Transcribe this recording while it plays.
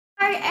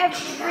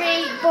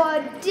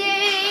everybody,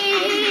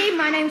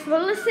 my name's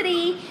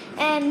Felicity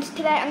and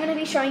today I'm going to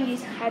be showing you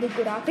how to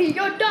good up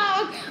your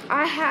dog.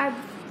 I have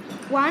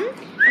one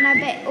and I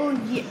bet all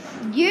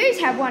yous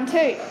have one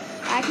too.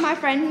 Like my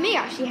friend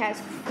Mia, she has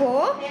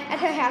 4 at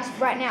her house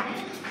right now.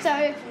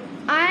 So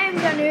I'm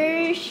going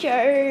to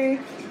show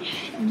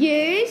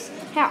yous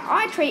how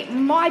I treat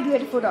my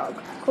beautiful dog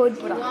called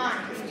Buddha. One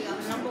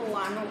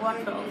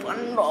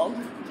dog.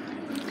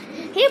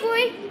 Here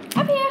boy,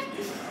 up here.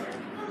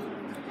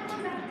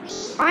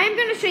 I'm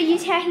going to show you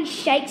how he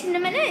shakes in a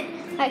minute,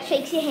 like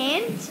shakes your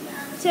hands.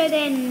 So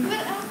then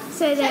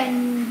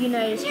you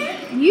know,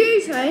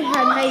 you know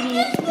how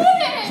maybe,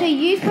 so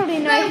you probably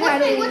know how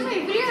to do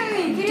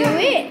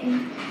it.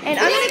 And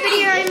I'm going to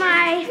video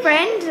my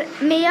friend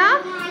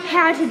Mia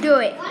how to do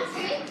it.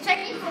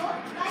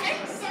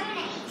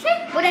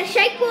 What a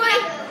shake boy.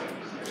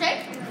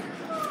 Shake.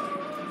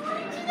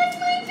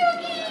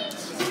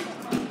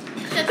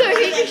 So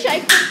he can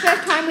shake for the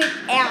first time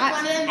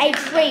without a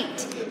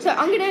treat. So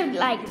I'm gonna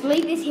like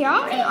leave this here,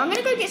 and I'm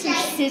gonna go get some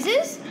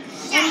scissors,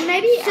 and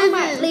maybe I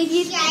might leave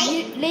you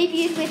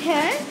with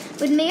her,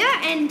 with Mia,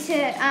 and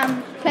to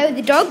play with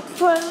the dog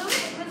for a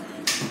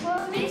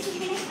little bit.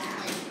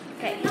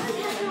 Okay.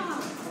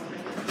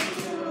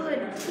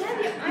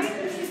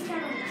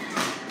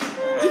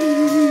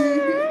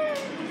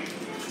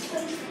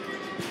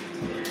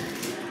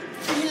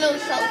 A little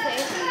selfie.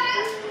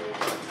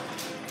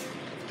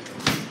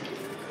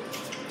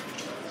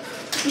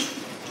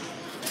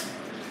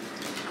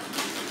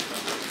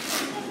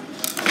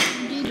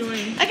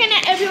 Okay,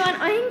 now everyone,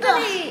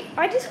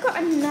 I just got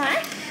a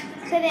knife,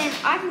 so then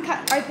I can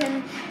cut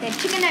open the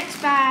chicken neck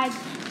bag,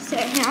 so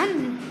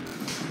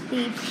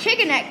the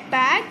chicken neck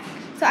bag,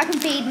 so I can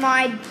feed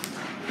my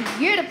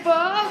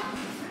beautiful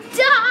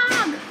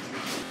dog.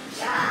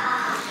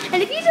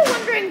 And if you're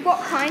wondering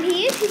what kind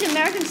he is, he's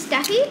American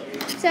Staffy.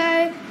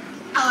 So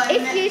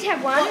if you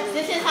have one,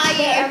 this is how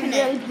you open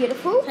really it.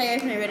 Beautiful. How you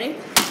open it, ready?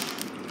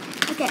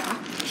 Okay,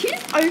 she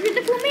just opened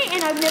it for me,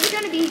 and I've never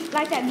done it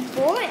like that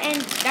before,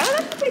 and that was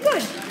actually pretty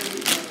good.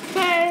 So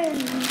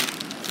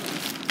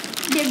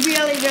they're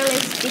really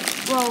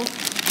sticky. Well,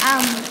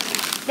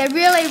 they're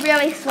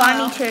really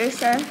slimy too.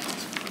 So,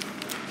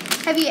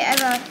 have you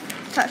ever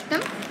touched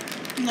them?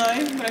 No,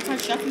 but I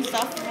touched up and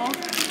stuff before.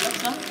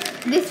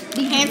 This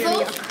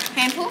handful.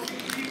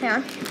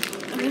 Yeah.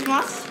 This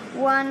much.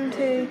 1,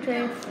 2,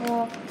 3,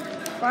 4,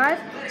 5.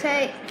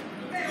 Take.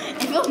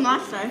 It feels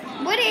nice though.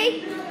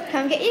 Woody,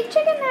 come get your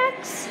chicken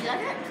necks. You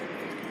like it?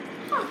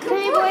 Oh, Come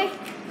here, boy.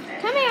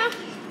 Come here.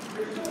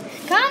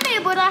 Come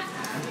here, Buddha.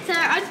 So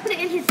I just put it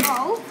in his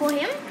bowl for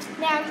him.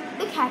 Now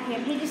look at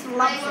him. He just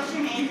loves it. Wash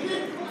your hands.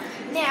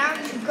 Now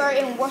go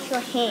and wash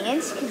your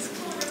hands because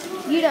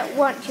you don't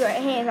want your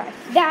hands like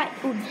that.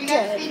 You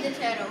gotta feed the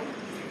turtle.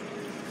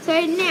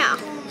 So now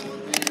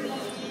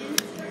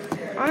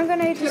I'm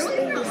gonna just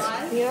leave this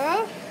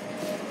here.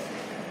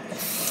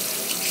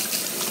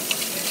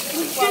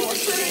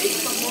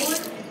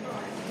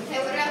 Hey,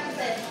 what up with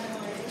this?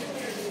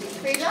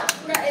 Freezer?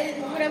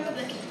 What up with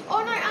this?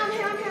 Oh no,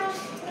 hang on.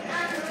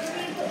 Let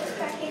me put this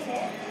back in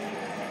there.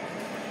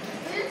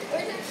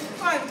 Where's it?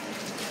 Fine.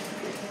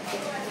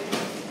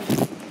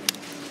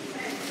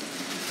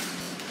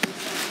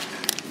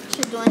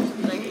 She's doing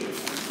something.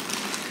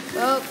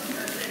 Oh.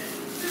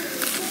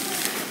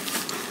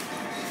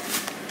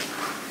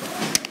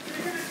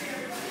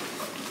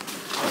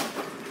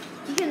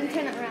 You can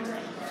turn it around. I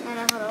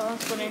don't know how to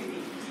put it.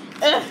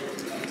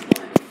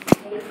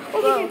 Oh,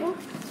 be careful.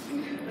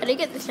 How do you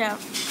get this out?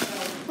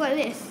 Like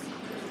this.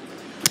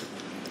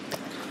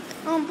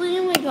 Oh,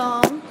 here we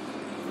go.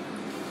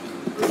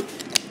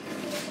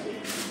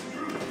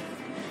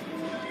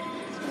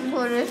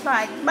 Put it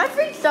like my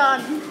feet's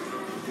done.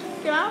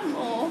 Can I have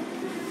more?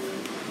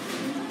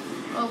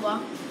 Over.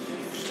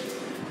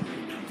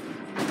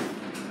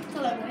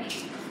 Hello, boy.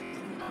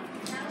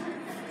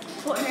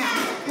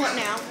 What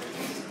now?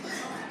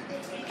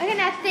 Okay,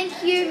 now thank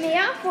you,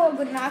 Mia, for a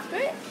good knife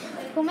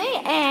for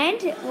me.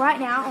 And right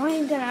now,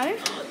 I'm gonna.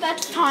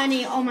 That's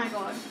tiny. Oh my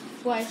god.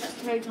 Why is that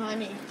so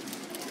tiny?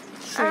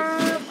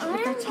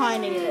 Look how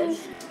tiny it is.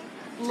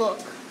 Look.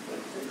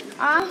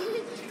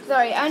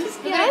 Sorry, I'm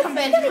just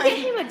gonna get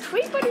him a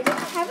treat, but he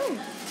doesn't have him.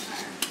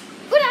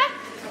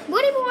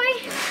 Woody boy,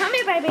 come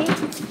here, baby.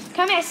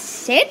 Come here,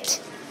 sit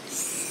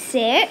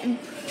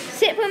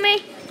for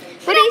me.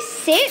 Woody,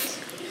 sit.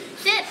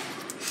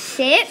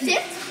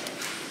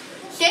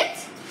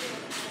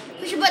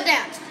 Put your butt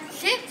down.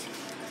 Sit.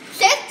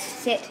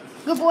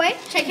 Good boy.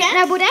 Shake hands.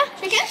 Now, Buddha.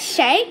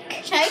 Shake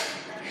hands.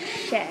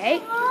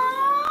 Shake.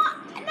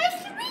 Nice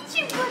to meet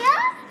you, Buddha.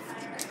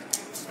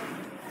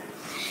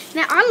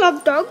 Now, I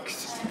love dogs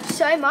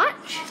so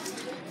much,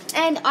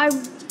 and I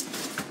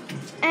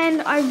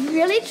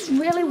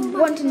really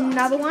want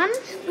another one.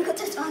 We got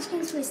those ice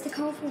creams. Where's the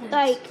colourful ones?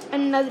 Like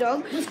another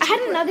dog. I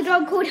had another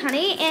dog called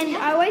Honey, and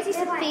I always used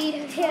to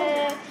feed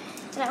her,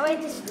 and I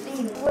always used to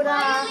feed Buddha.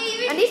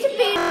 I used to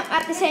feed them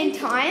at the same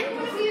time,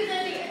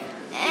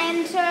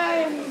 and so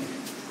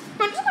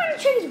I'm just going to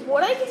check his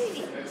water because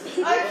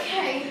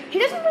he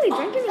doesn't really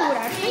drink any water.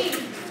 Actually.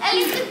 At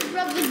least just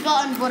rub the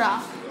button,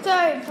 Buddha. So,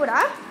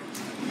 Buddha,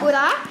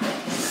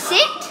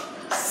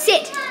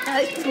 sit. No,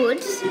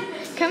 Buds.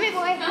 Come here,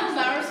 boy.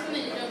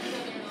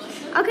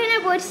 Okay, now,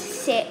 Buds,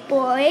 sit,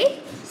 boy.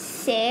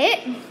 Sit.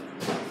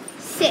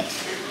 Sit.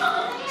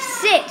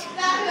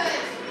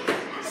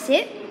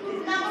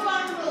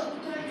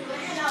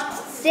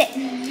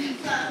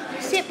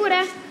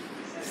 Buddha.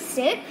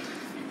 Sit.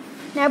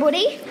 Now,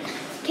 Buddy,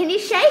 can you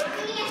shake?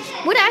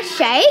 Buddha,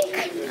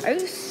 shake. Oh,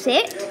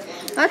 sit.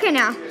 Okay,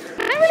 now. I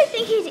don't really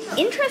think he's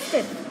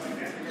interested.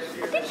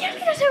 I think he only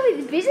knows how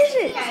his business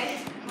is.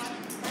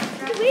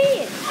 It's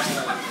weird.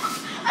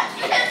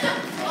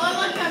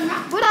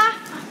 Buddha,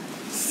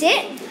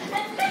 sit.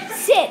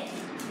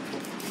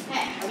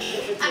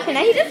 Okay,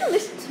 now he doesn't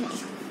listen to me.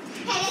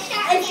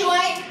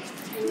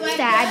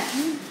 Sad.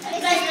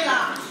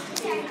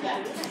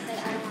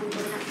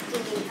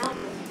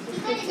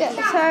 Yeah,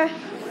 so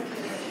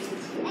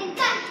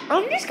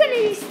I'm just going to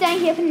be staying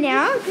here for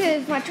now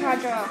because my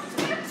charger,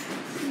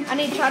 I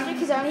need a charger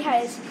because it only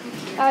has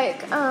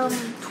like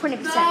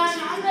 20%.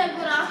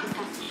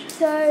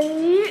 So I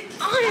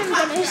am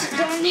going to sit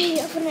down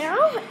here for now,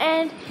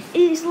 and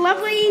it is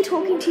lovely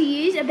talking to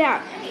you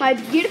about my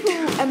beautiful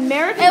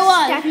American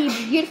Staffy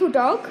beautiful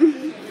dog.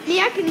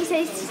 Mia, can you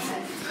say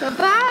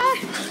goodbye?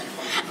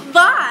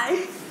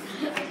 Bye.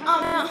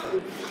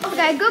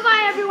 Okay,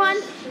 goodbye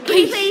everyone.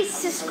 Please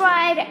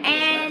subscribe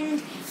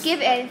and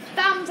give it a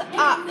thumbs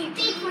up. Big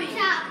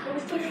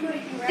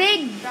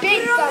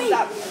thumbs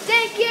up.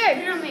 Thank you.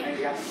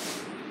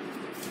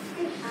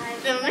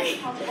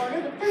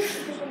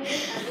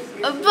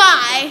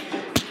 Bye.